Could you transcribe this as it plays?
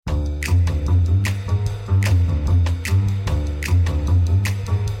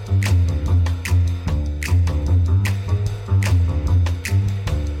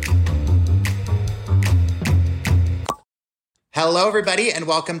Hello, everybody, and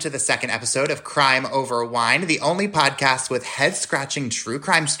welcome to the second episode of Crime Over Wine, the only podcast with head-scratching true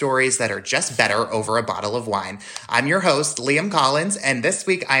crime stories that are just better over a bottle of wine. I'm your host, Liam Collins, and this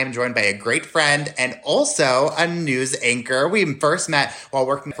week I am joined by a great friend and also a news anchor. We first met while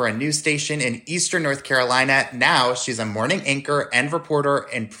working for a news station in Eastern North Carolina. Now she's a morning anchor and reporter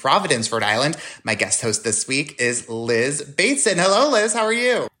in Providence, Rhode Island. My guest host this week is Liz Bateson. Hello, Liz. How are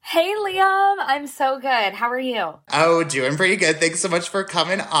you? Hey, Liam. I'm so good. How are you? Oh, doing pretty good. Thanks so much for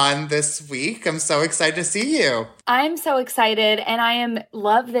coming on this week. I'm so excited to see you. I'm so excited, and I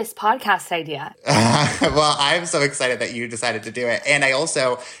love this podcast idea. Well, I'm so excited that you decided to do it. And I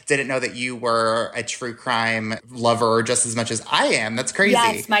also didn't know that you were a true crime lover just as much as I am. That's crazy.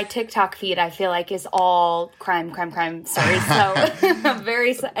 Yes, my TikTok feed, I feel like, is all crime stories. So I'm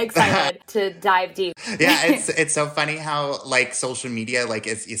very excited to dive deep. Yeah, it's so funny how, like, social media, like,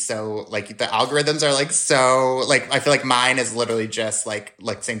 is so, like, the algorithms are, like, so, like, I feel like mine is literally just, like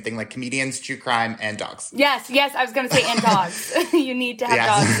same thing, like, comedians, true crime, and dogs. Yes, I was going to say, and dogs. You need to have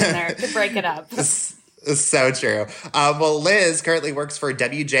dogs in there to break it up. So true. Well, Liz currently works for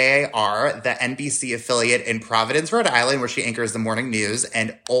WJAR, the NBC affiliate in Providence, Rhode Island, where she anchors the morning news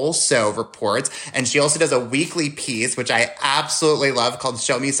and also reports. And she also does a weekly piece, which I absolutely love, called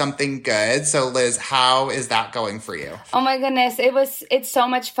Show Me Something Good. So, Liz, how is that going for you? Oh, my goodness. It's so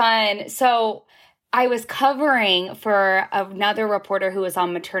much fun. So I was covering for another reporter who was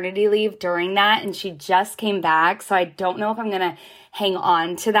on maternity leave during that, and she just came back. So I don't know if I'm going to hang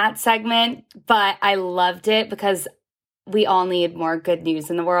on to that segment, but I loved it because we all need more good news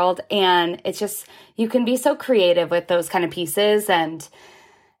in the world. And it's just, you can be so creative with those kind of pieces, and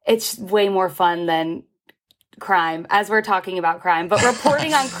it's way more fun than crime, as we're talking about crime. But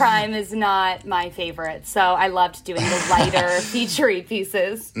reporting on crime is not my favorite. So I loved doing the lighter, featurey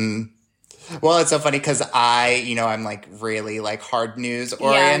pieces. Well, it's so funny because I'm like really like hard news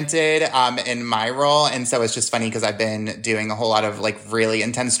oriented in my role. And so it's just funny because I've been doing a whole lot of like really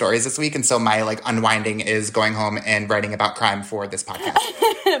intense stories this week. And so my like unwinding is going home and writing about crime for this podcast.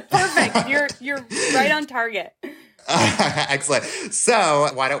 Perfect. You're right on target. Excellent. So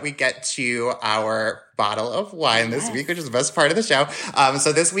why don't we get to our bottle of wine this week, which is the best part of the show.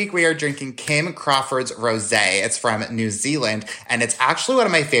 So this week we are drinking Kim Crawford's Rosé. It's from New Zealand, and it's actually one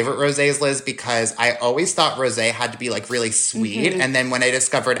of my favorite rosés, Liz, because I always thought rosé had to be like really sweet. Mm-hmm. And then when I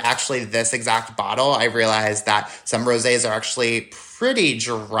discovered actually this exact bottle, I realized that some rosés are actually pretty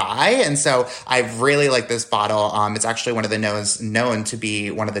dry. And so I really like this bottle. It's actually one of the known to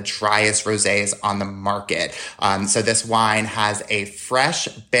be one of the driest rosés on the market. So this wine has a fresh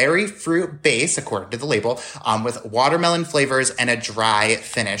berry fruit base, according to the label, with watermelon flavors and a dry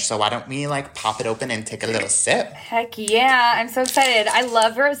finish. So why don't we like pop it open and take a little sip? Heck yeah. I'm so excited. I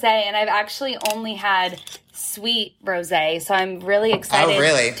love rosé, and I've actually only had sweet rosé. So I'm really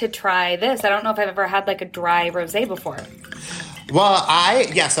excited to try this. I don't know if I've ever had like a dry rosé before. Well,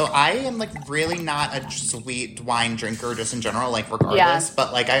 so I am like really not a sweet wine drinker just in general, like regardless. Yeah.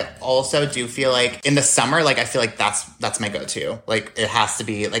 But like I also do feel like in the summer, like I feel like that's my go-to. Like it has to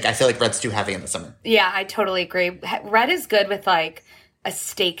be like I feel like red's too heavy in the summer. Yeah, I totally agree. Red is good with like a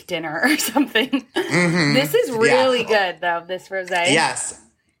steak dinner or something. Mm-hmm. This is really good though, this rosé.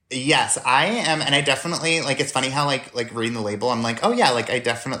 Yes, I am, and I definitely, like, it's funny how, like reading the label, I'm like, oh, yeah, like, I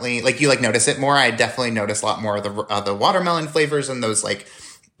definitely, like, you, like, notice it more. I definitely notice a lot more of the watermelon flavors and those, like,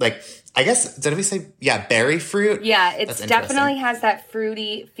 I guess, did we say, berry fruit? Yeah, it definitely has that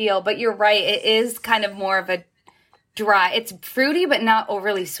fruity feel, but you're right, it is kind of more of a dry, it's fruity, but not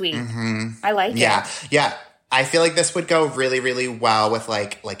overly sweet. Mm-hmm. I like it. Yeah. I feel like this would go really, really well with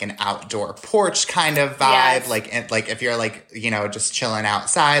like an outdoor porch kind of vibe. Yes. Like if you're like, just chilling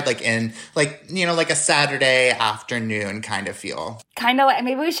outside, like in like, like a Saturday afternoon kind of feel. Kind of like,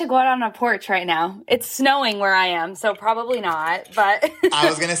 maybe we should go out on a porch right now. It's snowing where I am, so probably not, but. I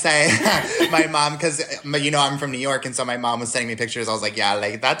was going to say, my mom, because, I'm from New York, and so my mom was sending me pictures. I was like, yeah,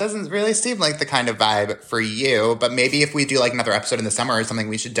 like that doesn't really seem like the kind of vibe for you, but maybe if we do like another episode in the summer or something,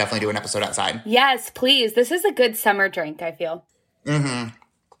 we should definitely do an episode outside. Yes, please. This is a good summer drink, I feel. Mm-hmm.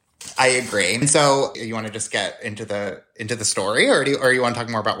 I agree. And so you want to just get into the story, or you want to talk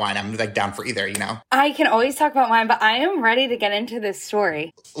more about wine? I'm like down for either, I can always talk about wine, but I am ready to get into this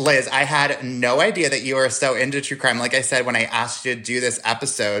story. Liz, I had no idea that you were so into true crime, like I said when I asked you to do this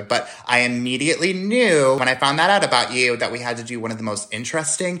episode, but I immediately knew when I found that out about you that we had to do one of the most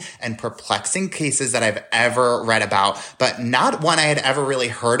interesting and perplexing cases that I've ever read about, but not one I had ever really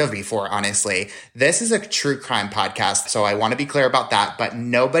heard of before, honestly. This is a true crime podcast, so I want to be clear about that, but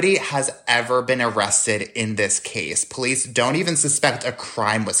nobody has ever been arrested in this case. Police don't even suspect a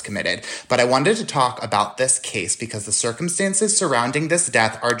crime was committed. But I wanted to talk about this case because the circumstances surrounding this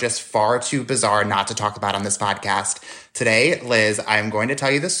death are just far too bizarre not to talk about on this podcast. Today, Liz, I'm going to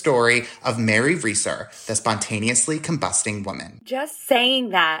tell you the story of Mary Reeser, the spontaneously combusting woman. Just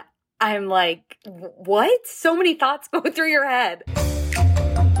saying that, I'm like, what? So many thoughts go through your head.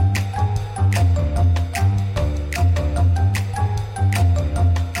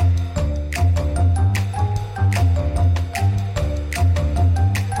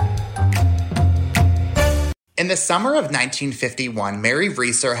 In the summer of 1951, Mary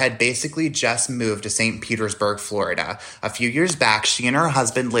Reeser had basically just moved to St. Petersburg, Florida. A few years back, she and her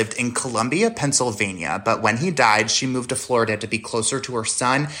husband lived in Columbia, Pennsylvania, but when he died, she moved to Florida to be closer to her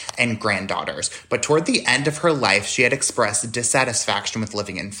son and granddaughters. But toward the end of her life, she had expressed dissatisfaction with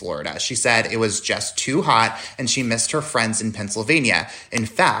living in Florida. She said it was just too hot and she missed her friends in Pennsylvania. In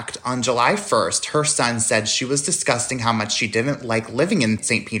fact, on July 1st, her son said she was discussing how much she didn't like living in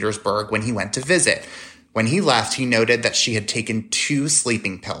St. Petersburg when he went to visit. When he left, he noted that she had taken 2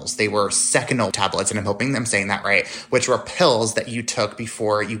 sleeping pills. They were Seconal tablets, and I'm hoping I'm saying that right, which were pills that you took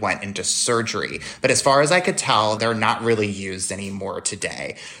before you went into surgery. But as far as I could tell, they're not really used anymore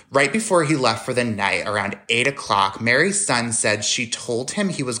today. Right before he left for the night, around 8 o'clock, Mary's son said she told him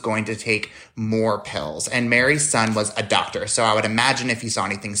he was going to take more pills. And Mary's son was a doctor, so I would imagine if he saw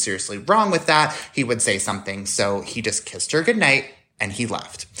anything seriously wrong with that, he would say something. So he just kissed her goodnight, and he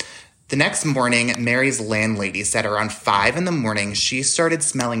left. The next morning, Mary's landlady said around 5 a.m, she started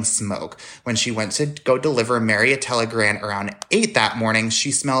smelling smoke. When she went to go deliver Mary a telegram around 8 that morning,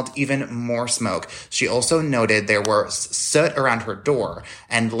 she smelled even more smoke. She also noted there was soot around her door.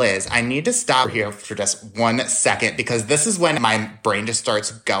 And Liz, I need to stop here for just 1 second because this is when my brain just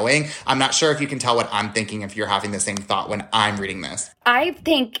starts going. I'm not sure if you can tell what I'm thinking if you're having the same thought when I'm reading this. I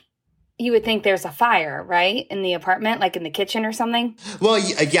think you would think there's a fire, right? In the apartment, like in the kitchen or something? Well,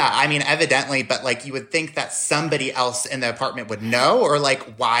 yeah, I mean, evidently, but like you would think that somebody else in the apartment would know, or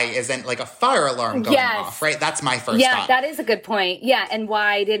like why isn't like a fire alarm going off, right? That's my first thought. Yeah, that is a good point. Yeah, and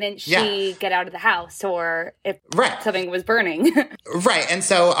why didn't she get out of the house or if something was burning? Right, and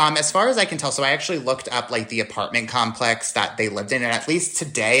so as far as I can tell, so I actually looked up like the apartment complex that they lived in, and at least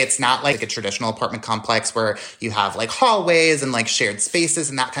today, it's not like a traditional apartment complex where you have like hallways and like shared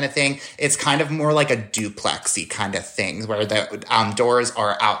spaces and that kind of thing. It's kind of more like a duplexy kind of thing where the doors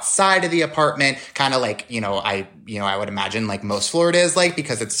are outside of the apartment, kind of like, I would imagine like most Florida is like,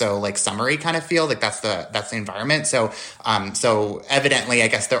 because it's so like summery kind of feel, like that's the environment. So evidently, I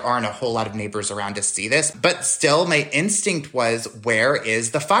guess there aren't a whole lot of neighbors around to see this, but still my instinct was, where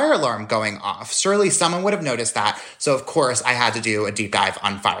is the fire alarm going off? Surely someone would have noticed that. So of course I had to do a deep dive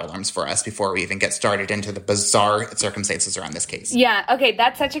on fire alarms for us before we even get started into the bizarre circumstances around this case. Yeah. Okay.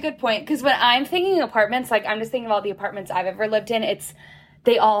 That's such a good point. Because when I'm thinking apartments, like I'm just thinking of all the apartments I've ever lived in,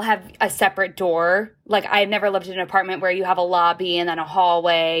 they all have a separate door. Like I've never lived in an apartment where you have a lobby and then a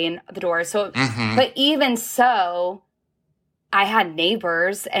hallway and the doors. So, But even so, I had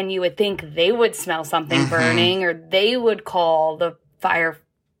neighbors and you would think they would smell something burning or they would call the fire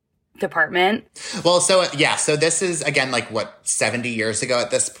department. Well, so this is again like 70 years ago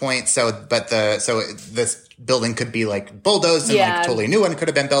at this point. So this building could be like bulldozed and like totally new one could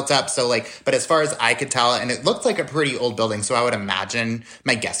have been built up. So like, but as far as I could tell, and it looked like a pretty old building. So I would imagine,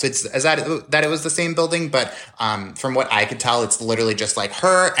 my guess is that it was the same building. But from what I could tell, it's literally just like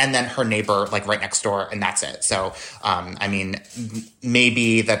her and then her neighbor like right next door, and that's it. So I mean,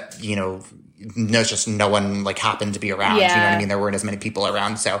 maybe that just no one like happened to be around. You know what I mean? There weren't as many people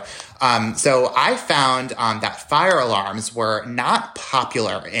around. So I found that fire alarms were not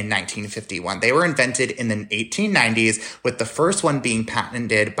popular in 1951. They were invented in the 1890s, with the first one being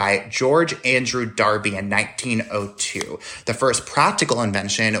patented by George Andrew Darby in 1902. The first practical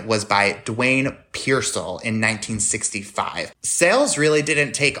invention was by Dwayne Pearsall in 1965. Sales really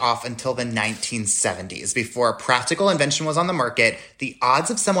didn't take off until the 1970s. Before a practical invention was on the market, the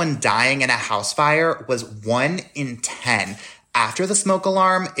odds of someone dying in a house fire was 1 in 10. After the smoke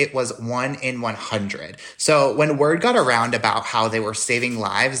alarm, it was 1 in 100. So when word got around about how they were saving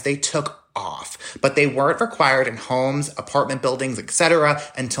lives, they took off. But they weren't required in homes, apartment buildings, etc.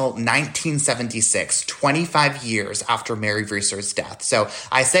 until 1976, 25 years after Mary Reeser's death. So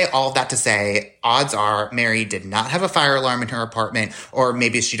I say all of that to say, odds are Mary did not have a fire alarm in her apartment, or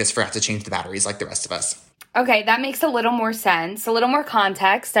maybe she just forgot to change the batteries like the rest of us. Okay, that makes a little more sense, a little more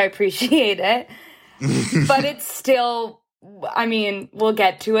context. I appreciate it. But it's still, I mean, we'll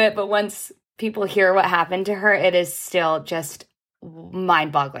get to it, but once people hear what happened to her, it is still just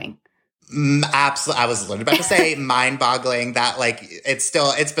mind-boggling. Absolutely. I was literally about to say mind-boggling that like it's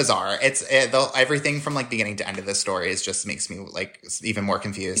bizarre. Everything from like beginning to end of this story is just makes me like even more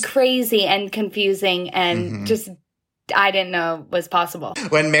confused. Crazy and confusing and just I didn't know was possible.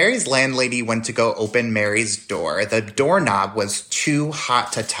 When Mary's landlady went to go open Mary's door, the doorknob was too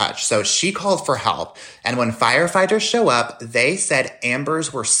hot to touch, so she called for help. And when firefighters show up, they said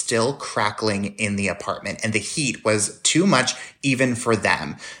embers were still crackling in the apartment, and the heat was too much even for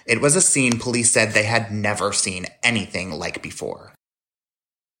them. It was a scene police said they had never seen anything like before.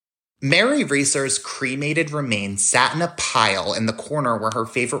 Mary Reeser's cremated remains sat in a pile in the corner where her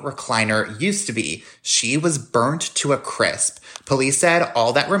favorite recliner used to be. She was burnt to a crisp. Police said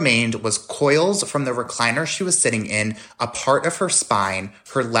all that remained was coils from the recliner she was sitting in, a part of her spine,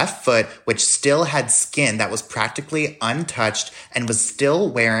 her left foot, which still had skin that was practically untouched and was still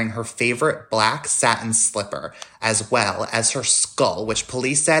wearing her favorite black satin slipper, as well as her skull, which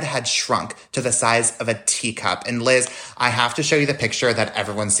police said had shrunk to the size of a teacup. And Liz, I have to show you the picture that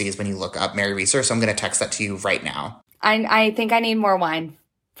everyone sees when you look up Mary Reeser, so I'm going to text that to you right now. I think I need more wine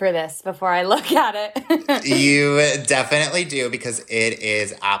for this before I look at it. You definitely do, because it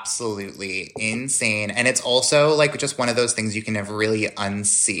is absolutely insane. And it's also like just one of those things you can never really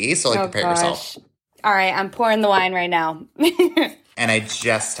unsee. So like prepare yourself. All right, I'm pouring the wine right now. And I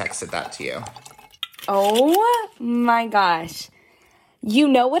just texted that to you. Oh my gosh. You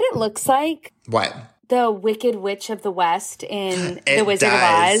know what it looks like? What? The Wicked Witch of the West in The Wizard of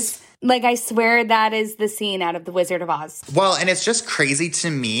Oz. Like, I swear that is the scene out of The Wizard of Oz. Well, and it's just crazy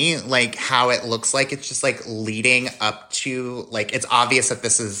to me, like, how it looks like it's just, like, leading up to, like, it's obvious that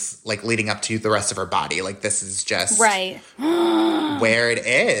this is, like, leading up to the rest of her body. Like, this is just right where it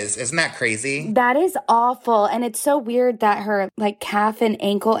is. Isn't that crazy? That is awful. And it's so weird that her, like, calf and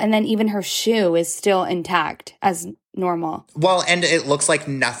ankle and then even her shoe is still intact as normal. Well, and it looks like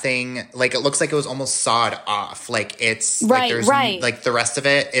nothing, like it looks like it was almost sawed off. Like it's right, like there's like the rest of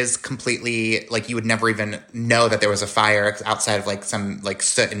it is completely like you would never even know that there was a fire outside of like some like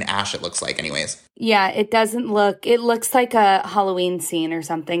soot and ash, it looks like anyways. Yeah, it looks like a Halloween scene or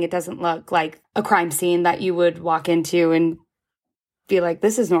something. It doesn't look like a crime scene that you would walk into and be like,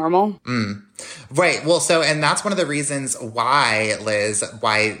 this is normal. Right. Well, so, and that's one of the reasons why, Liz,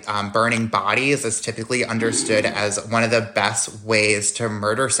 burning bodies is typically understood as one of the best ways to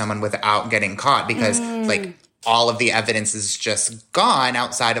murder someone without getting caught, because like all of the evidence is just gone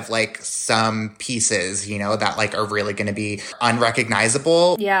outside of like some pieces, you know, that like are really going to be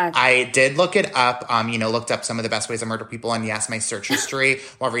unrecognizable. Yeah. I did look it up, looked up some of the best ways to murder people, and yes, my search history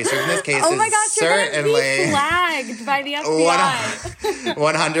while researching this case oh my is gosh, certainly you're gonna be flagged by the FBI.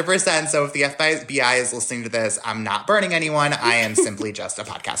 100%. So if the FBI is listening to this, I'm not burning anyone. I am simply just a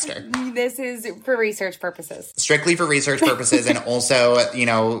podcaster. This is for research purposes. Strictly for research purposes. And also, you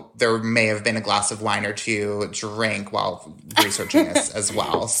know, there may have been a glass of wine or two drink while researching this as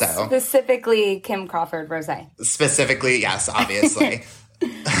well. So specifically Kim Crawford rosé. Specifically, yes, obviously.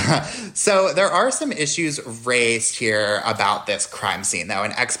 So there are some issues raised here about this crime scene, though.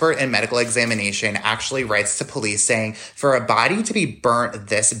 An expert in medical examination actually writes to police saying for a body to be burnt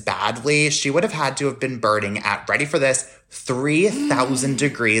this badly, she would have had to have been burning at, ready for this, 3,000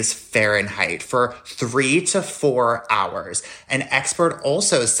 degrees Fahrenheit for 3 to 4 hours. An expert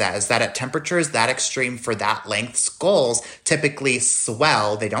also says that at temperatures that extreme for that length, skulls typically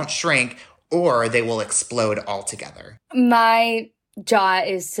swell, they don't shrink, or they will explode altogether. My jaw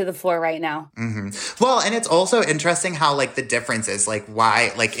is to the floor right now. Well, and it's also interesting how like the difference is like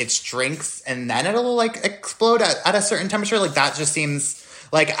why like it shrinks and then it'll like explode at a certain temperature. Like that just seems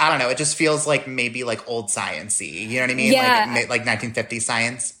like, I don't know, it just feels like maybe like old science-y, you know what I mean? Yeah. Like 1950s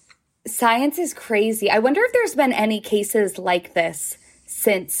science. Science is crazy. I wonder if there's been any cases like this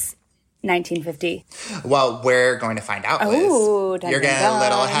since 1950. Well, we're going to find out, Liz. Oh, you're getting a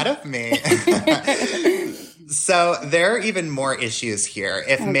little ahead of me. So there are even more issues here.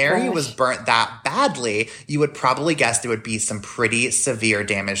 If Mary was burnt that badly, you would probably guess there would be some pretty severe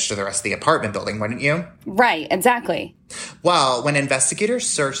damage to the rest of the apartment building, wouldn't you? Right, exactly. Well, when investigators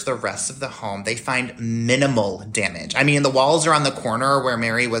search the rest of the home, they find minimal damage. I mean, the walls around the corner where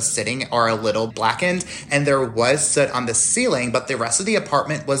Mary was sitting are a little blackened, and there was soot on the ceiling, but the rest of the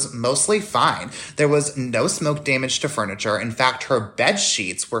apartment was mostly fine. There was no smoke damage to furniture. In fact, her bed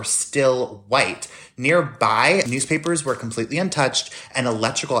sheets were still white. Nearby, newspapers were completely untouched, and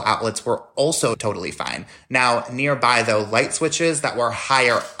electrical outlets were also totally fine. Now, nearby, though, light switches that were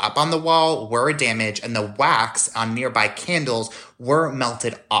higher up on the wall were damaged, and the wax on nearby nearby candles were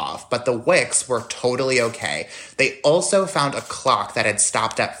melted off, but the wicks were totally okay. They also found a clock that had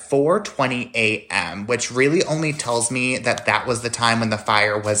stopped at 4:20 a.m., which really only tells me that that was the time when the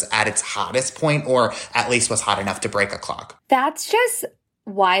fire was at its hottest point, or at least was hot enough to break a clock. That's just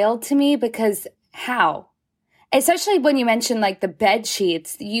wild to me, because how? Especially when you mention like the bed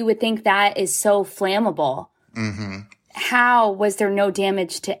sheets, you would think that is so flammable. Mm-hmm. How was there no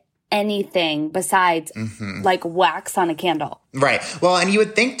damage to anything besides like wax on a candle? Right. Well, and you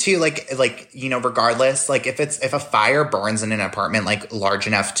would think too, like, you know, regardless, like if a fire burns in an apartment, like large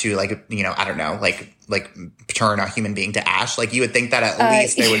enough to like, you know, I don't know, like turn a human being to ash, like you would think that at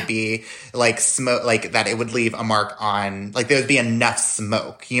least there would be like smoke, like that it would leave a mark on, like there would be enough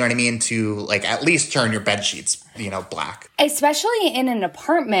smoke, you know what I mean, to like at least turn your bed sheets, you know, black. Especially in an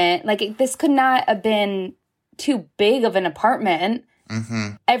apartment, like this could not have been too big of an apartment.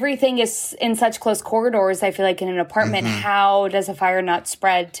 Mm-hmm. Everything is in such close corridors. I feel like in an apartment, how does a fire not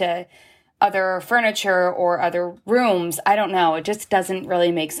spread to other furniture or other rooms? I don't know. It just doesn't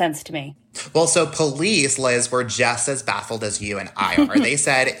really make sense to me. Well, so police, Liz, were just as baffled as you and I are. They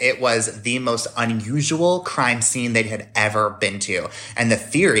said it was the most unusual crime scene they had ever been to, and the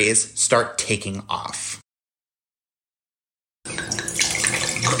theories start taking off.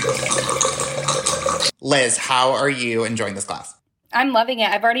 Liz, how are you enjoying this class? I'm loving it.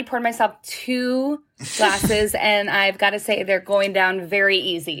 I've already poured myself 2 glasses, and I've got to say they're going down very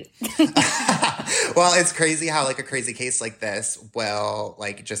easy. Well, it's crazy how like a crazy case like this will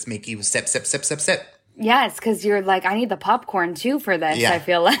like just make you sip, sip, sip, sip, sip. Yes, because you're like, I need the popcorn too for this, Yeah. I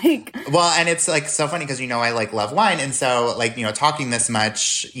feel like. Well, and it's like so funny because, you know, I like love wine. And so like, you know, talking this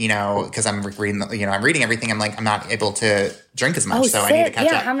much, you know, because I'm reading, you know, I'm reading everything. I'm like, I'm not able to drink as much. So sick. I need to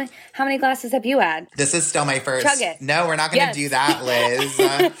catch up. How many glasses have you had? This is still my first. Chug it. No, we're not going to do that,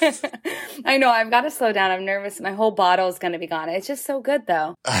 Liz. I know. I've got to slow down. I'm nervous. My whole bottle is going to be gone. It's just so good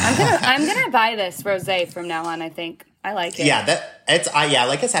though. I'm gonna buy this rosé from now on, I think. I like it. Yeah,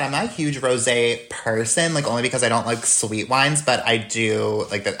 like I said, I'm not a huge rosé person, like only because I don't like sweet wines, but I do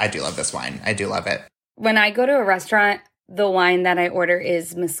like that. I do love this wine. I do love it. When I go to a restaurant, the wine that I order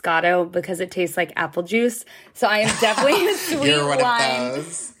is Moscato because it tastes like apple juice. So I am definitely a sweet You're one wine of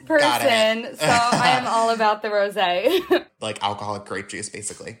those. person. So I am all about the rosé. Like alcoholic grape juice,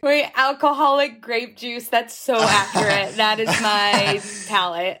 basically. Wait, alcoholic grape juice. That's so accurate. That is my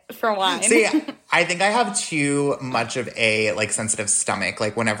palate for wine. See, I think I have too much of a like sensitive stomach.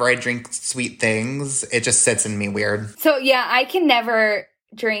 Like whenever I drink sweet things, it just sits in me weird. So yeah, I can never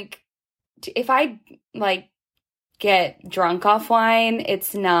drink. If I like get drunk off wine,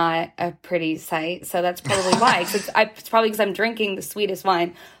 it's not a pretty sight. So that's probably why. It's probably because I'm drinking the sweetest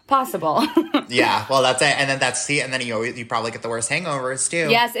wine possible. Yeah, well, that's it. And then you probably get the worst hangovers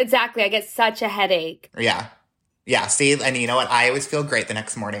too. Yes, exactly. I get such a headache. Yeah, see, and you know what? I always feel great the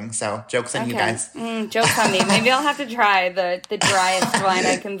next morning. So joke's on you guys. Joke's on me. Maybe I'll have to try the driest wine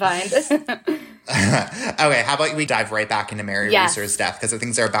I can find. Okay, how about we dive right back into Mary Reeser's death, because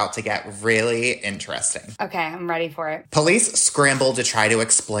things are about to get really interesting. Okay, I'm ready for it. Police scrambled to try to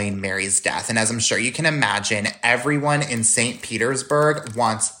explain Mary's death, and as I'm sure you can imagine, everyone in St. Petersburg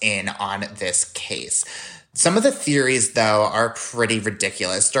wants in on this case. Some of the theories, though, are pretty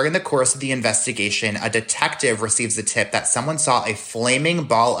ridiculous. During the course of the investigation, a detective receives a tip that someone saw a flaming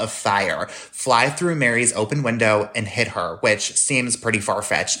ball of fire fly through Mary's open window and hit her, which seems pretty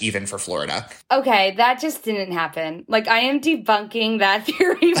far-fetched even for Florida. Okay, that just didn't happen. Like, I am debunking that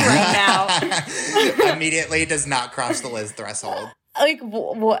theory right now. Immediately does not cross the Liz threshold. Like,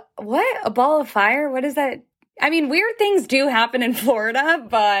 what? A ball of fire? What is that? I mean, weird things do happen in Florida,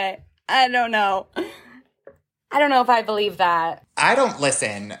 but I don't know. I don't know if I believe that. I don't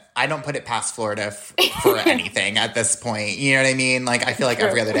put it past Florida for anything at this point. You know what I mean? Like, I feel like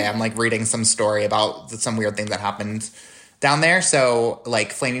every other day I'm like reading some story about some weird thing that happened down there. So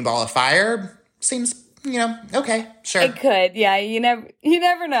like flaming ball of fire seems, you know, okay, sure. It could. Yeah. You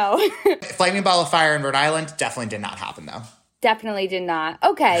never know. Flaming ball of fire in Rhode Island definitely did not happen though. Definitely did not.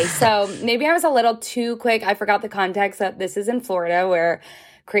 Okay. So maybe I was a little too quick. I forgot the context that this is in Florida where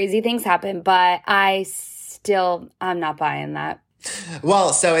crazy things happen, but I'm not buying that.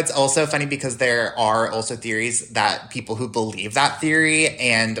 Well, so it's also funny because there are also theories that people who believe that theory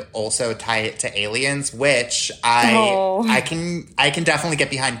and also tie it to aliens, which I can definitely get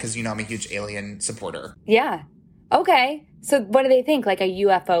behind because, you know, I'm a huge alien supporter. Yeah. Okay. So what do they think? Like a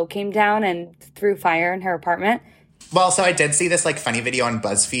UFO came down and threw fire in her apartment? Well, so I did see this like funny video on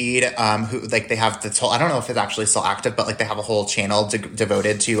BuzzFeed, who like they have this whole, I don't know if it's actually still active, but like they have a whole channel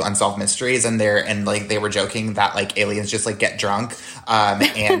devoted to unsolved mysteries, and like they were joking that like aliens just like get drunk,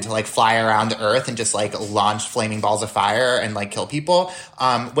 and like fly around Earth and just like launch flaming balls of fire and like kill people.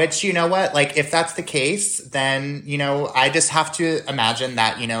 Which, you know what, like if that's the case, then, you know, I just have to imagine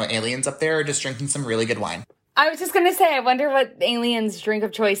that, you know, aliens up there are just drinking some really good wine. I was just going to say, I wonder what aliens' drink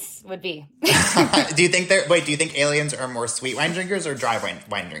of choice would be. Do you think aliens are more sweet wine drinkers or dry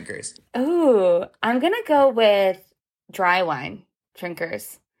wine drinkers? Ooh, I'm going to go with dry wine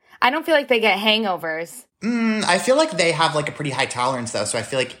drinkers. I don't feel like they get hangovers. I feel like they have like a pretty high tolerance though, so I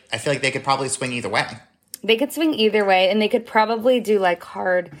feel like they could probably swing either way. They could swing either way, and they could probably do like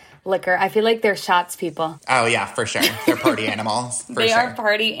hard liquor. I feel like they're shots people. Oh yeah, for sure. They're party animals. They are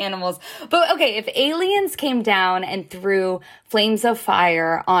party animals. But okay, if aliens came down and threw flames of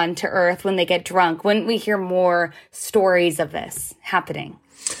fire onto Earth when they get drunk, wouldn't we hear more stories of this happening?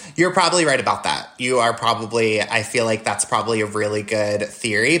 You're probably right about that. I feel like that's probably a really good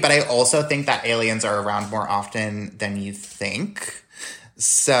theory, but I also think that aliens are around more often than you think.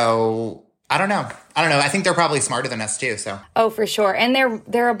 So I don't know. I think they're probably smarter than us too. So. Oh, for sure. And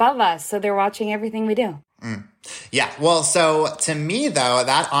they're above us, so they're watching everything we do. Yeah. Well, so to me though,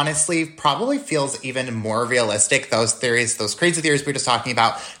 that honestly probably feels even more realistic, those theories, those crazy theories we were just talking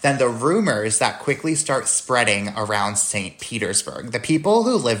about, than the rumors that quickly start spreading around St. Petersburg. The people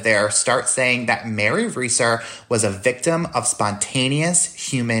who live there start saying that Mary Reeser was a victim of spontaneous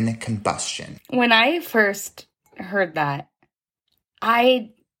human combustion. When I first heard that,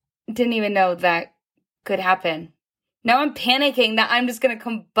 I didn't even know that could happen. Now I'm panicking that I'm just going to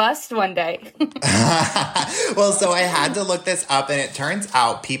combust one day. Well, so I had to look this up, and it turns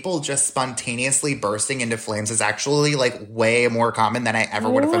out people just spontaneously bursting into flames is actually like way more common than I ever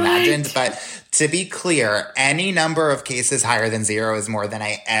would have imagined. But to be clear, any number of cases higher than 0 is more than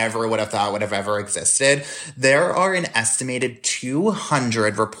I ever would have thought would have ever existed. There are an estimated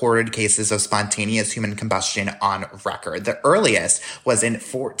 200 reported cases of spontaneous human combustion on record. The earliest was in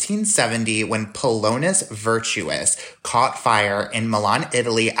 1470 when Polonus Virtuous caught fire in Milan,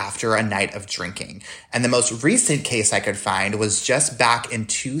 Italy after a night of drinking. And the most recent case I could find was just back in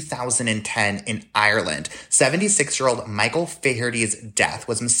 2010 in Ireland. 76-year-old Michael Faherty's death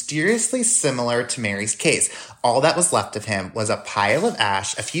was mysteriously similar to Mary's case. All that was left of him was a pile of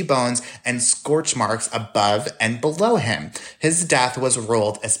ash, a few bones, and scorch marks above and below him. His death was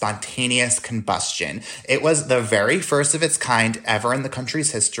ruled a spontaneous combustion. It was the very first of its kind ever in the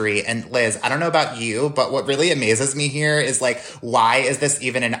country's history. And Liz, I don't know about you, but what really amazes me here is like, why is this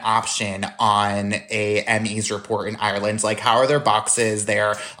even an option on a ME's report in Ireland? Like, how are their boxes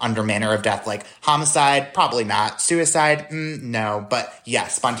there under manner of death? Like, homicide? Probably not. Suicide? No. But yeah,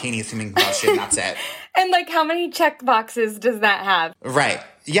 spontaneous human combustion, that's it. And like, how many check boxes does that have? Right.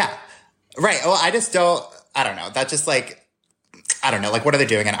 Yeah. Right. Well, I don't know. That just like, I don't know. Like, what are they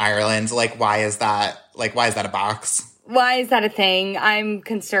doing in Ireland? Like, why is that a box? Why is that a thing? I'm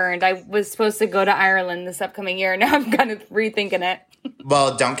concerned. I was supposed to go to Ireland this upcoming year. Now I'm kind of rethinking it.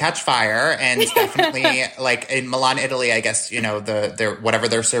 Well, don't catch fire. And definitely, like, in Milan, Italy, I guess, you know, whatever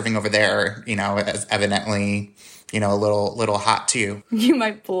they're serving over there, you know, is evidently, you know, a little hot too. You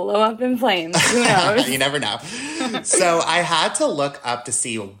might blow up in flames. Who knows? You never know. So I had to look up to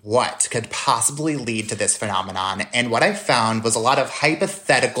see what could possibly lead to this phenomenon. And what I found was a lot of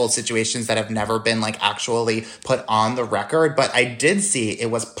hypothetical situations that have never been like actually put on the record. But I did see it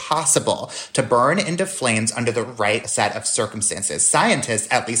was possible to burn into flames under the right set of circumstances. Scientists,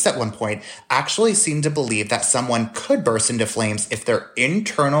 at least at one point, actually seemed to believe that someone could burst into flames if their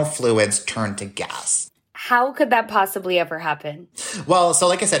internal fluids turned to gas. How could that possibly ever happen? Well, so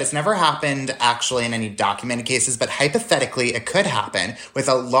like I said, it's never happened actually in any documented cases, but hypothetically it could happen with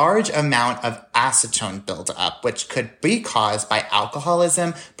a large amount of acetone buildup, which could be caused by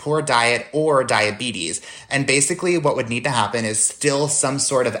alcoholism, poor diet, or diabetes. And basically what would need to happen is still some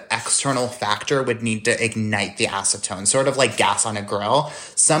sort of external factor would need to ignite the acetone, sort of like gas on a grill.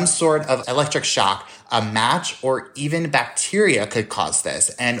 Some sort of electric shock, a match, or even bacteria could cause this.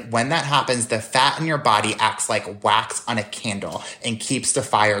 And when that happens, the fat in your body acts like wax on a candle and keeps the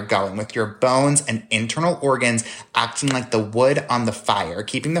fire going, with your bones and internal organs acting like the wood on the fire,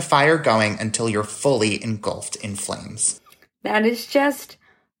 keeping the fire going until you're fully engulfed in flames. That is just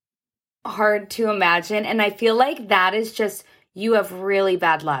hard to imagine. And I feel like that is just, you have really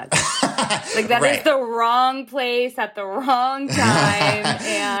bad luck. Like that Right. is the wrong place at the wrong time.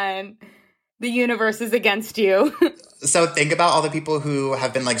 And The universe is against you. So think about all the people who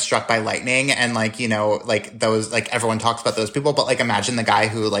have been like struck by lightning and like, you know, like those, like everyone talks about those people, but like imagine the guy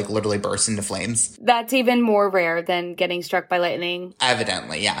who like literally bursts into flames. That's even more rare than getting struck by lightning.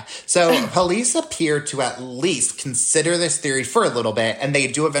 Evidently, yeah. So police appear to at least consider this theory for a little bit, and they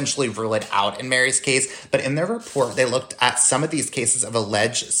do eventually rule it out in Mary's case. But in their report, they looked at some of these cases of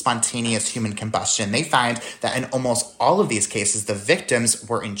alleged spontaneous human combustion. They find that in almost all of these cases, the victims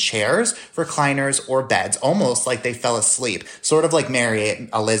were in chairs, recliners, or beds, almost like they fell asleep. Sort of like Mary,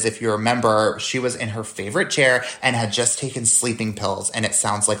 Liz, if you remember, she was in her favorite chair and had just taken sleeping pills, and it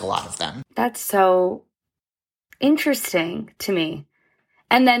sounds like a lot of them. That's so interesting to me.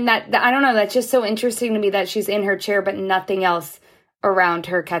 And then I don't know, that's just so interesting to me that she's in her chair, but nothing else around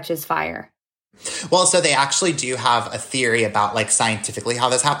her catches fire. Well, so they actually do have a theory about like scientifically how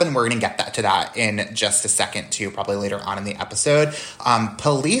this happened. We're going to get to that in just a second too, probably later on in the episode.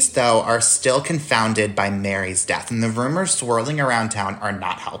 Police, though, are still confounded by Mary's death, and the rumors swirling around town are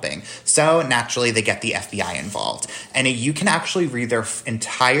not helping. So naturally, they get the FBI involved. And you can actually read their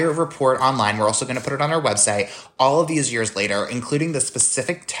entire report online. We're also going to put it on our website all of these years later, including the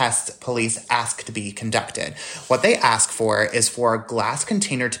specific tests police ask to be conducted. What they ask for is for a glass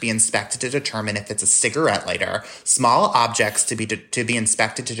container to be inspected to determine if it's a cigarette lighter, small objects to be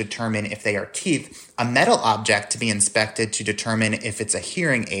inspected to determine if they are teeth, a metal object to be inspected to determine if it's a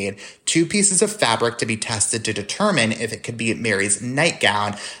hearing aid, 2 pieces of fabric to be tested to determine if it could be Mary's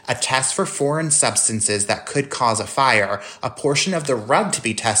nightgown, a test for foreign substances that could cause a fire, a portion of the rug to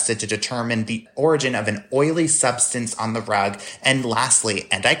be tested to determine the origin of an oily substance on the rug, and lastly,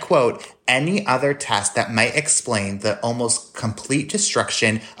 and I quote, any other test that might explain the almost complete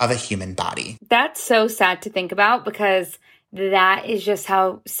destruction of a human body. That's so sad to think about because that is just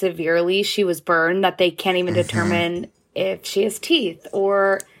how severely she was burned that they can't even determine if she has teeth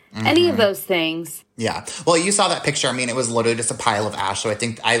or any of those things. Yeah. Well, you saw that picture. I mean, it was literally just a pile of ash. So I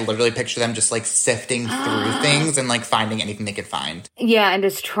think I literally picture them just like sifting through things and like finding anything they could find. Yeah, and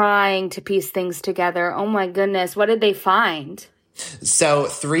just trying to piece things together. Oh my goodness. What did they find? So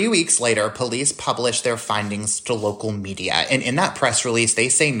 3 weeks later, police published their findings to local media. And in that press release, they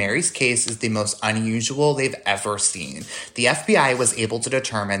say Mary's case is the most unusual they've ever seen. The FBI was able to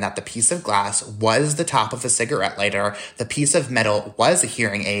determine that the piece of glass was the top of a cigarette lighter, the piece of metal was a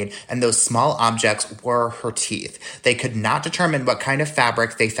hearing aid, and those small objects were her teeth. They could not determine what kind of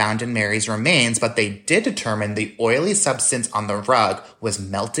fabric they found in Mary's remains, but they did determine the oily substance on the rug was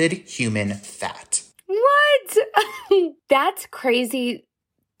melted human fat. What? That's crazy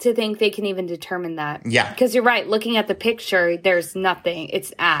to think they can even determine that. Yeah. Because you're right. Looking at the picture, there's nothing.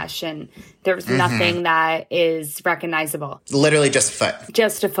 It's ash and there's nothing that is recognizable. Literally just a foot.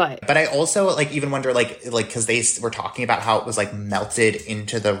 Just a foot. But I also like even wonder like because they were talking about how it was like melted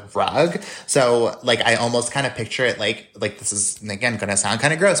into the rug. So like I almost kind of picture it like this is again going to sound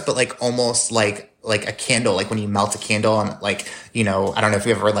kind of gross, but like almost like a candle, like when you melt a candle and like, you know, I don't know if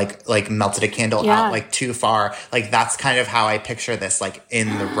you ever like melted a candle out like too far. Like that's kind of how I picture this, like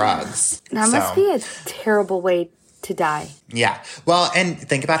in the rugs. That must be a terrible way to die. Yeah. Well, and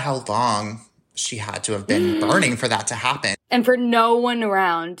think about how long she had to have been burning for that to happen. And for no one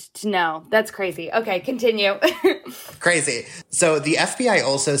around to know. That's crazy. Okay, continue. Crazy. So the FBI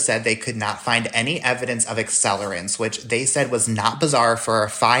also said they could not find any evidence of accelerants, which they said was not bizarre for a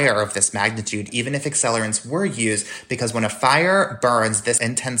fire of this magnitude, even if accelerants were used, because when a fire burns this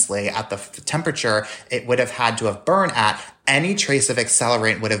intensely at the temperature it would have had to have burned at, any trace of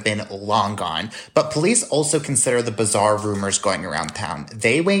accelerant would have been long gone. But police also consider the bizarre rumors going around town.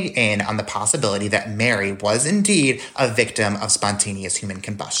 They weigh in on the possibility that Mary was indeed a victim of spontaneous human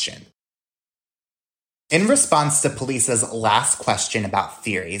combustion. In response to police's last question about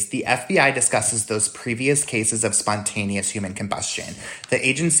theories, the FBI discusses those previous cases of spontaneous human combustion. The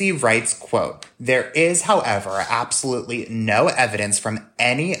agency writes, quote, "There is, however, absolutely no evidence from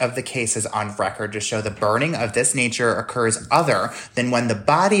any of the cases on record to show the burning of this nature occurs other than when the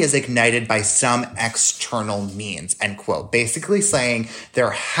body is ignited by some external means," end quote. Basically saying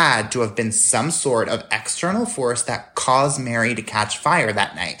there had to have been some sort of external force that caused Mary to catch fire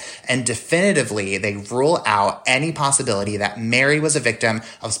that night. And definitively, they rule out any possibility that Mary was a victim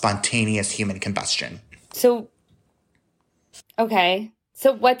of spontaneous human combustion. So, okay.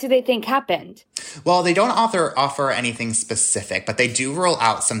 So what do they think happened? Well, they don't offer anything specific, but they do rule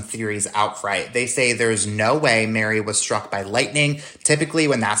out some theories outright. They say there's no way Mary was struck by lightning. Typically,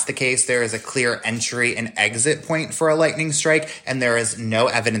 when that's the case, there is a clear entry and exit point for a lightning strike, and there is no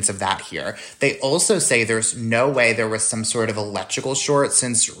evidence of that here. They also say there's no way there was some sort of electrical short,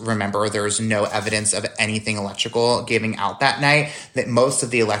 since, remember, there's no evidence of anything electrical giving out that night, that most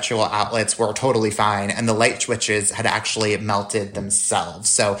of the electrical outlets were totally fine, and the light switches had actually melted themselves.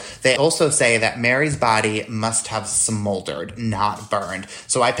 So they also say that Mary's body must have smoldered, not burned.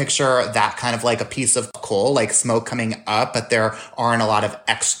 So I picture that kind of like a piece of coal, like smoke coming up, but there aren't a lot of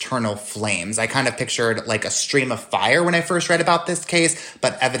external flames. I kind of pictured like a stream of fire when I first read about this case,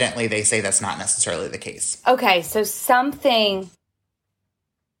 but evidently they say that's not necessarily the case. Okay, so something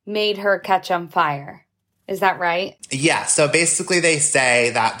made her catch on fire. Is that right? Yeah. So basically they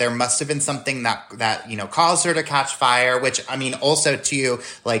say that there must have been something that, you know, caused her to catch fire, which, I mean, also too,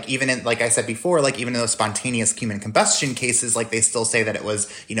 like even in, like I said before, like even in those spontaneous human combustion cases, like they still say that it was,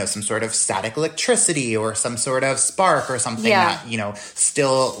 you know, some sort of static electricity or some sort of spark or something that, you know,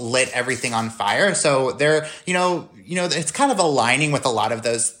 still lit everything on fire. So they're, you know, it's kind of aligning with a lot of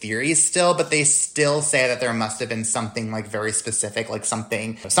those theories still, but they still say that there must have been something like very specific, like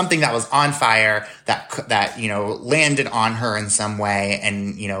something that was on fire that, you know, landed on her in some way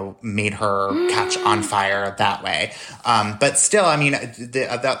and, you know, made her catch on fire that way. But still, I mean, the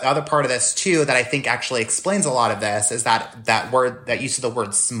other part of this too, that I think actually explains a lot of this is that use of the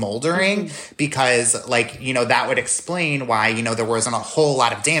word smoldering, because like, you know, that would explain why, you know, there wasn't a whole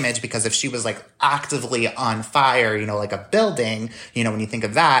lot of damage, because if she was like actively on fire, you know, like a building, you know, when you think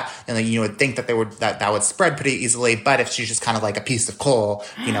of that, and then you would think that that would spread pretty easily. But if she's just kind of like a piece of coal,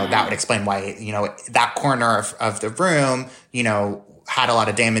 you know, that would explain why, you know, that corner of the room, you know, had a lot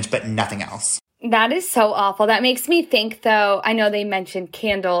of damage, but nothing else. That is so awful. That makes me think, though, I know they mentioned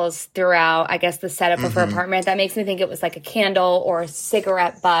candles throughout, I guess, the setup of her apartment. That makes me think it was like a candle or a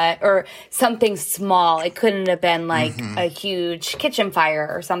cigarette butt or something small. It couldn't have been like a huge kitchen fire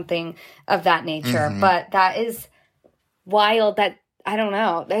or something of that nature. But that is wild. That, I don't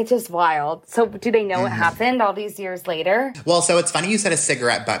know. That's just wild. So do they know what happened all these years later? Well, so it's funny you said a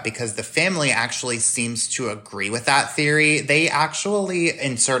cigarette butt, because the family actually seems to agree with that theory. They actually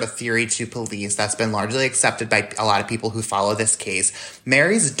insert a theory to police that's been largely accepted by a lot of people who follow this case.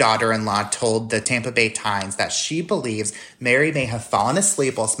 Mary's daughter-in-law told the Tampa Bay Times that she believes Mary may have fallen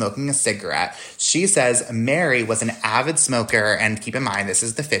asleep while smoking a cigarette. She says Mary was an avid smoker, and keep in mind, this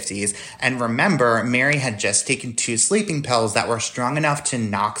is the 50s. And remember, Mary had just taken 2 sleeping pills that were strong enough to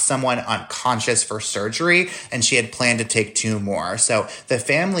knock someone unconscious for surgery, and she had planned to take 2 more. So the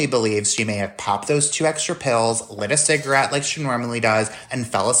family believes she may have popped those 2 extra pills, lit a cigarette like she normally does, and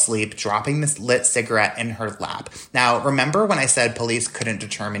fell asleep, dropping this lit cigarette in her lap. Now, remember when I said police couldn't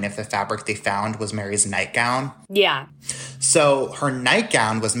determine if the fabric they found was Mary's nightgown? Yeah. So her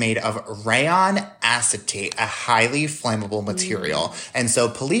nightgown was made of rayon acetate, a highly flammable material. And so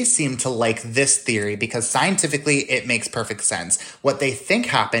police seem to like this theory because scientifically it makes perfect sense. What they think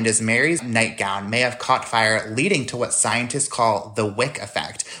happened is Mary's nightgown may have caught fire, leading to what scientists call the wick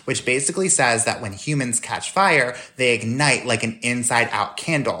effect, which basically says that when humans catch fire, they ignite like an inside-out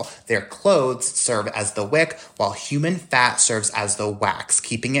candle. Their clothes serve as the wick, while human fat serves as the wax,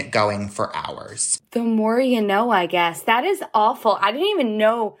 keeping it going for hours. The more you know, I guess. That is awful. I didn't even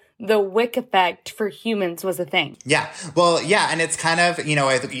know the wick effect for humans was a thing. Yeah. Well, yeah. And it's kind of, at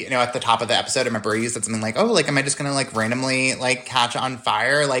the top of the episode, I remember you said something like, oh, like, am I just going to like randomly like catch on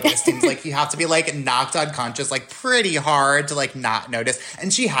fire? Like, it seems like you have to be like knocked unconscious, like pretty hard to like not notice.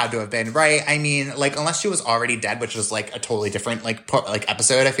 And she had to have been, right? I mean, like, unless she was already dead, which is like a totally different like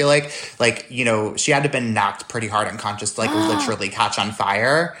episode, I feel like, she had to have been knocked pretty hard unconscious to like literally catch on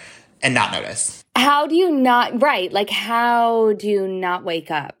fire and not notice. How do you not, right, like how do you not wake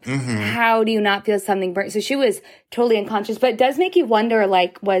up? How do you not feel something burn? So she was totally unconscious, but it does make you wonder,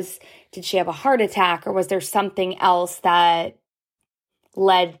 like, did she have a heart attack, or was there something else that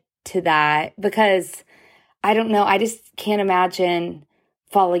led to that? Because I don't know, I just can't imagine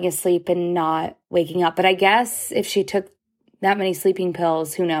falling asleep and not waking up. But I guess if she took that many sleeping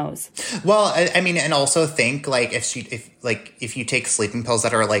pills, who knows? Well, I mean, and also think like if you take sleeping pills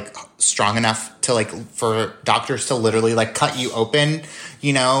that are like strong enough to like for doctors to literally like cut you open,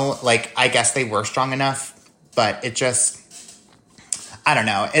 like I guess they were strong enough, but it just, I don't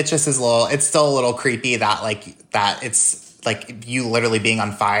know. It just is it's still a little creepy that it's like you literally being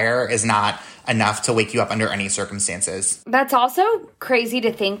on fire is not enough to wake you up under any circumstances. That's also crazy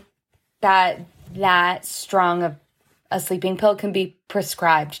to think that strong of a sleeping pill can be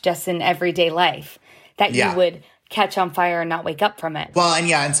prescribed just in everyday life, that you would catch on fire and not wake up from it. Well,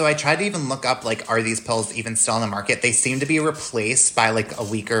 and so I tried to even look up, like, are these pills even still on the market? They seem to be replaced by, like, a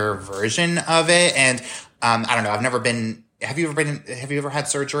weaker version of it. And I don't know. I've never been. Have you ever had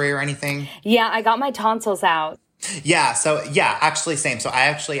surgery or anything? Yeah, I got my tonsils out. Yeah. So actually same. So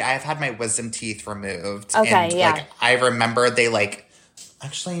I've had my wisdom teeth removed. Okay. And, yeah. like, I remember they like.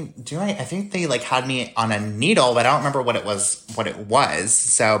 Actually, I think they like had me on a needle, but I don't remember what it was.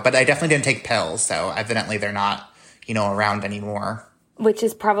 So, but I definitely didn't take pills. So evidently they're not, around anymore. Which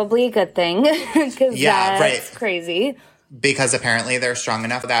is probably a good thing because that's crazy. Because apparently they're strong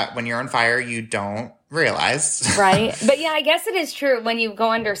enough that when you're on fire, you don't realize. Right. But yeah, I guess it is true when you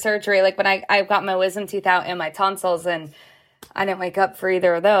go under surgery, like when I got my wisdom teeth out and my tonsils, and I didn't wake up for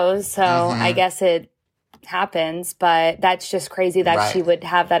either of those. So I guess it happens, but that's just crazy that she would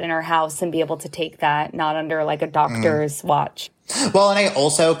have that in her house and be able to take that, not under like a doctor's watch. Well, and I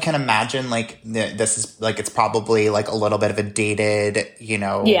also can imagine, like, this is, like, it's probably, like, a little bit of a dated,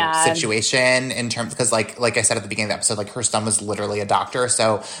 situation in terms, because, like I said at the beginning of the episode, like, her son was literally a doctor.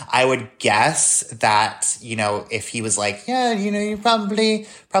 So I would guess that, if he was like, yeah, you probably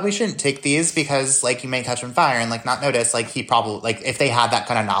shouldn't take these because, like, you may catch on fire and, like, not notice, like, he probably, like, if they had that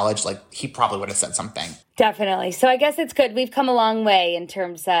kind of knowledge, like, he probably would have said something. Definitely. So I guess it's good. We've come a long way in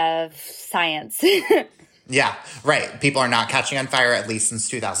terms of science. Yeah, right. People are not catching on fire, at least since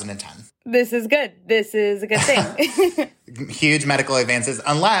 2010. This is good. This is a good thing. Huge medical advances,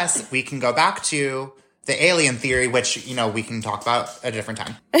 unless we can go back to the alien theory, which, we can talk about at a different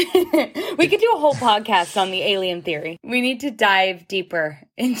time. We could do a whole podcast on the alien theory. We need to dive deeper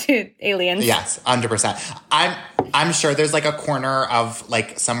into aliens. Yes, 100%. I'm sure there's like a corner of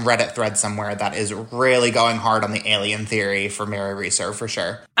like some Reddit thread somewhere that is really going hard on the alien theory for Mary Reeser, for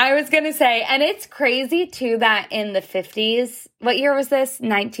sure. I was going to say, and it's crazy too that in the 50s, what year was this?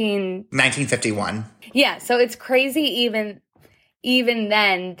 1951. Yeah, so it's crazy even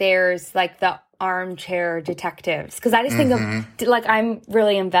then there's like the armchair detectives. Because I just think of, like, I'm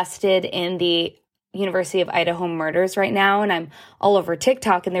really invested in the University of Idaho murders right now, and I'm all over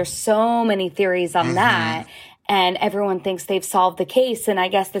TikTok, and there's so many theories on that. And everyone thinks they've solved the case. And I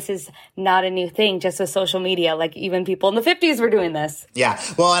guess this is not a new thing just with social media. Like, even people in the 50s were doing this. Yeah.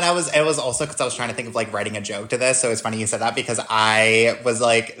 Well, and it was also because I was trying to think of, like, writing a joke to this. So it's funny you said that, because I was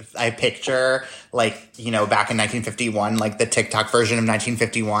like, I picture, like, back in 1951, like, the TikTok version of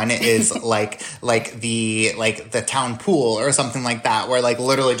 1951 is like the town pool or something like that, where, like,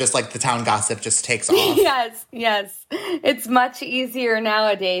 literally just, like, the town gossip just takes off. Yes. It's much easier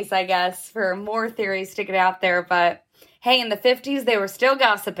nowadays, I guess, for more theories to get out there. But hey, in the 50s, they were still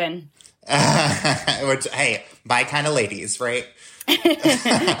gossiping. Which, hey, my kind of ladies, right?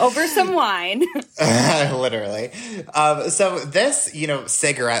 Over some wine. Literally. So this,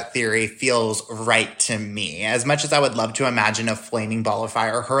 cigarette theory feels right to me. As much as I would love to imagine a flaming ball of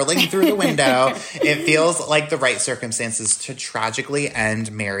fire hurling through the window, it feels like the right circumstances to tragically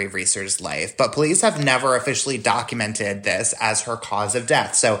end Mary Reeser's life. But police have never officially documented this as her cause of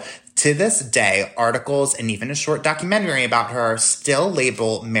death. So to this day, articles and even a short documentary about her still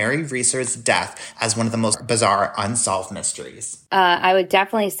label Mary Reeser's death as one of the most bizarre unsolved mysteries. I would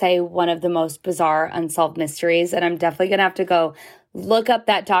definitely say one of the most bizarre unsolved mysteries, and I'm definitely going to have to go look up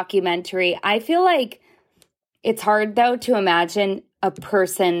that documentary. I feel like it's hard, though, to imagine a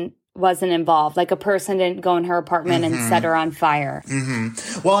person wasn't involved. Like, a person didn't go in her apartment and set her on fire.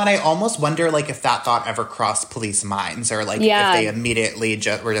 Well, and I almost wonder, like, if that thought ever crossed police minds, or, like, if they immediately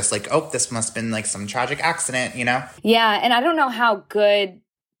were just like, oh, this must have been, like, some tragic accident, Yeah, and I don't know how good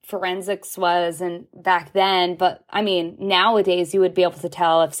forensics was and back then, but, I mean, nowadays you would be able to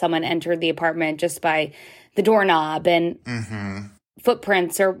tell if someone entered the apartment just by the doorknob and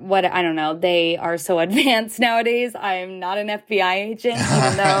footprints or what, I don't know. They are so advanced nowadays. I'm not an FBI agent,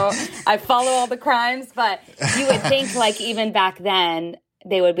 even though I follow all the crimes, but you would think, like, even back then,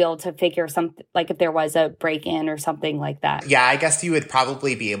 they would be able to figure something, like, if there was a break-in or something like that. Yeah, I guess you would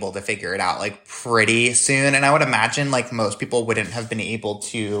probably be able to figure it out, like, pretty soon. And I would imagine, like, most people wouldn't have been able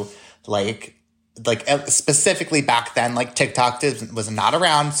to, like specifically back then, like, TikTok was not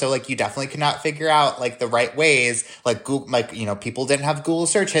around. So, like, you definitely could not figure out, like, the right ways. Like, Google, like, people didn't have Google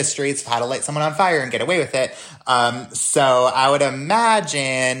search histories of how to light someone on fire and get away with it. So I would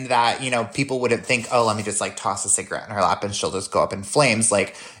imagine that, people wouldn't think, oh, let me just, like, toss a cigarette in her lap and she'll just go up in flames.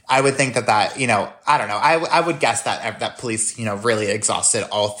 Like, I would think that, I don't know. I would guess that police, really exhausted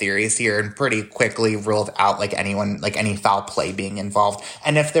all theories here and pretty quickly ruled out, like, any foul play being involved.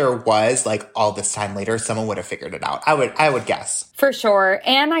 And if there was, like, all this time later, someone would have figured it out. I would guess. For sure.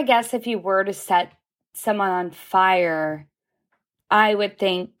 And I guess if you were to set someone on fire, I would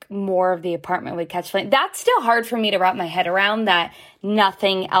think more of the apartment would catch flame. That's still hard for me to wrap my head around, that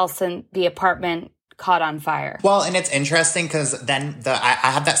nothing else in the apartment caught on fire. Well, and it's interesting because then I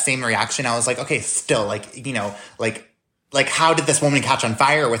had that same reaction. I was like, okay, still, like, you know, like how did this woman catch on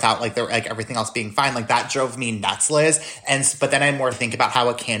fire without like everything else being fine? Like that drove me nuts, Liz. But then I more think about how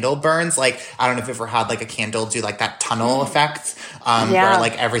a candle burns. Like, I don't know if you've ever had like a candle do like that tunnel effect, where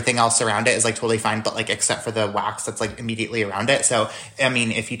like everything else around it is like totally fine, but like except for the wax that's like immediately around it. So, I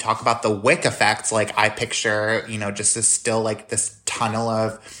mean, if you talk about the wick effect, like I picture, you know, just this still like this tunnel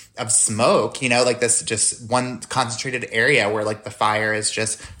of smoke, you know, like this just one concentrated area where like the fire is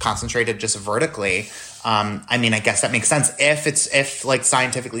just concentrated just vertically. I mean, I guess that makes sense if like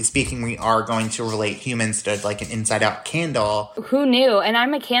scientifically speaking, we are going to relate humans to like an inside out candle. Who knew? And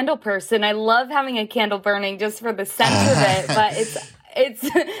I'm a candle person. I love having a candle burning just for the scent of it, but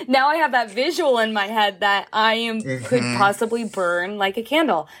it's now I have that visual in my head that could possibly burn like a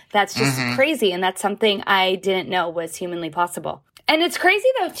candle. That's just crazy. And that's something I didn't know was humanly possible. And it's crazy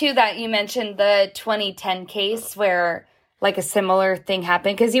though too that you mentioned the 2010 case where like a similar thing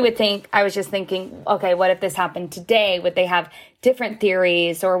happened, because you would think, I was just thinking, okay, what if this happened today? Would they have different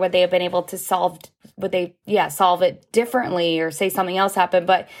theories, or would they have been able to solve it differently, or say something else happened?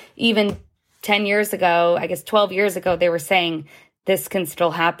 But even 10 years ago, I guess 12 years ago, they were saying this can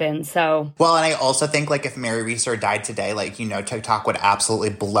still happen. So, well, and I also think like if Mary Reeser died today, like, you know, TikTok would absolutely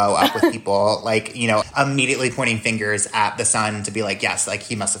blow up with people like, you know, immediately pointing fingers at the son to be like, yes, like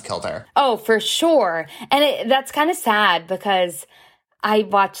he must have killed her. Oh, for sure. And that's kind of sad because I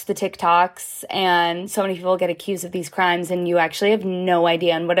watch the TikToks and so many people get accused of these crimes and you actually have no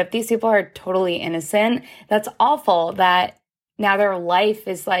idea. And what if these people are totally innocent? That's awful that now their life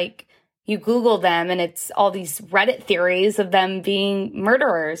is like, you Google them and it's all these Reddit theories of them being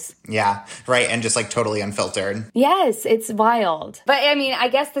murderers. Yeah, right. And just like totally unfiltered. Yes, it's wild. But I mean, I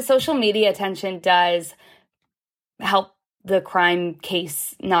guess the social media attention does help the crime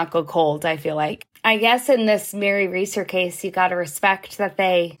case not go cold, I feel like. I guess in this Mary Reeser case, you got to respect that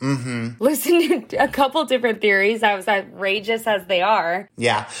they listened to a couple different theories, as outrageous as they are.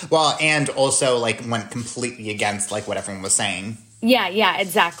 Yeah. Well, and also like went completely against like what everyone was saying. Yeah,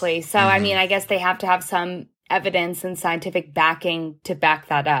 exactly. So, I mean, I guess they have to have some evidence and scientific backing to back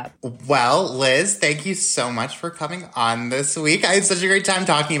that up. Well, Liz, thank you so much for coming on this week. I had such a great time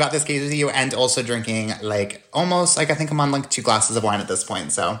talking about this case with you and also drinking like almost like I think I'm on like 2 glasses of wine at this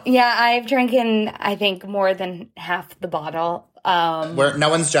point. So yeah, I've drinking I think more than half the bottle. Where no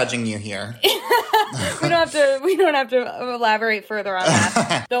one's judging you here. We don't have to elaborate further on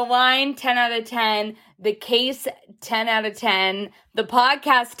that. The wine, 10 out of 10. The case, 10 out of 10. The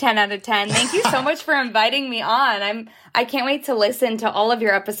podcast, 10 out of 10. Thank you so much for inviting me on. I can't wait to listen to all of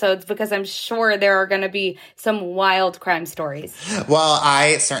your episodes because I'm sure there are going to be some wild crime stories. Well,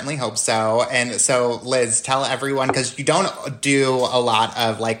 I certainly hope so. And so, Liz, tell everyone, because you don't do a lot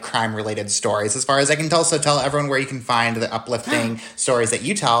of like crime-related stories, as far as I can tell. So tell everyone where you can find the uplifting stories that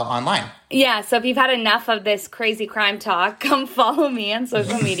you tell online. Yeah, so if you've had enough of this crazy crime talk, come follow me on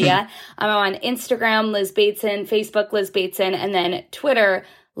social media. I'm on Instagram, Liz Bateson, Facebook, Liz Bateson, and then Twitter,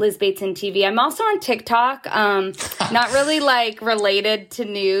 Liz Bateson TV. I'm also on TikTok, not really like related to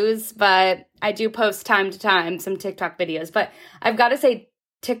news, but I do post time to time some TikTok videos. But I've got to say,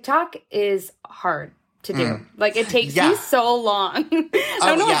 TikTok is hard to do. Like, it takes me so long. I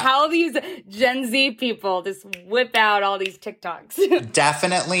don't know how these Gen Z people just whip out all these TikToks.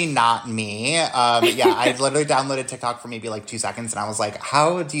 Definitely not me. I literally downloaded TikTok for maybe like 2 seconds and I was like,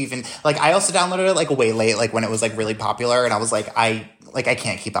 how do you even, like, I also downloaded it like way late, like when it was like really popular, and I was like, I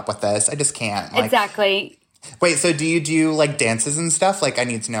can't keep up with this. I just can't. Like, exactly. Wait, so do you do like dances and stuff? Like, I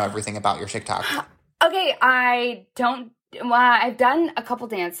need to know everything about your TikTok. Okay, I've done a couple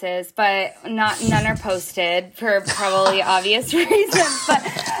dances, but none are posted for probably obvious reasons. But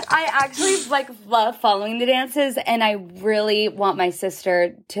I actually like love following the dances, and I really want my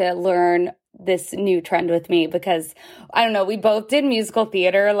sister to learn this new trend with me because I don't know, we both did musical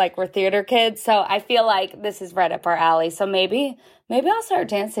theater, like we're theater kids, so I feel like this is right up our alley. So maybe I'll start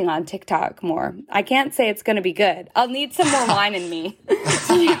dancing on TikTok more. I can't say it's going to be good. I'll need some more wine in me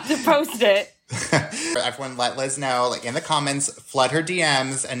to post it. Everyone, let Liz know, like in the comments, flood her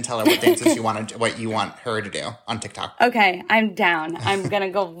DMs and tell her what dances what you want her to do on TikTok. Okay, I'm down. I'm gonna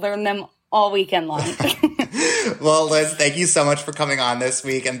go learn them all weekend long. Well, Liz, thank you so much for coming on this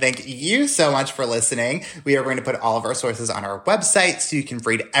week, and thank you so much for listening. We are going to put all of our sources on our website so you can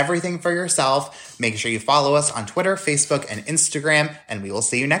read everything for yourself. Make sure you follow us on Twitter, Facebook, and Instagram, and we will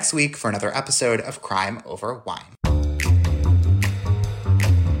see you next week for another episode of Crime Over Wine.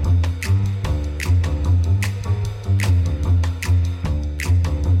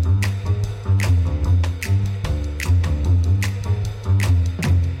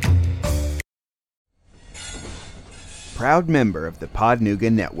 proud member of the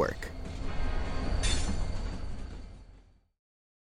Podnuga Network.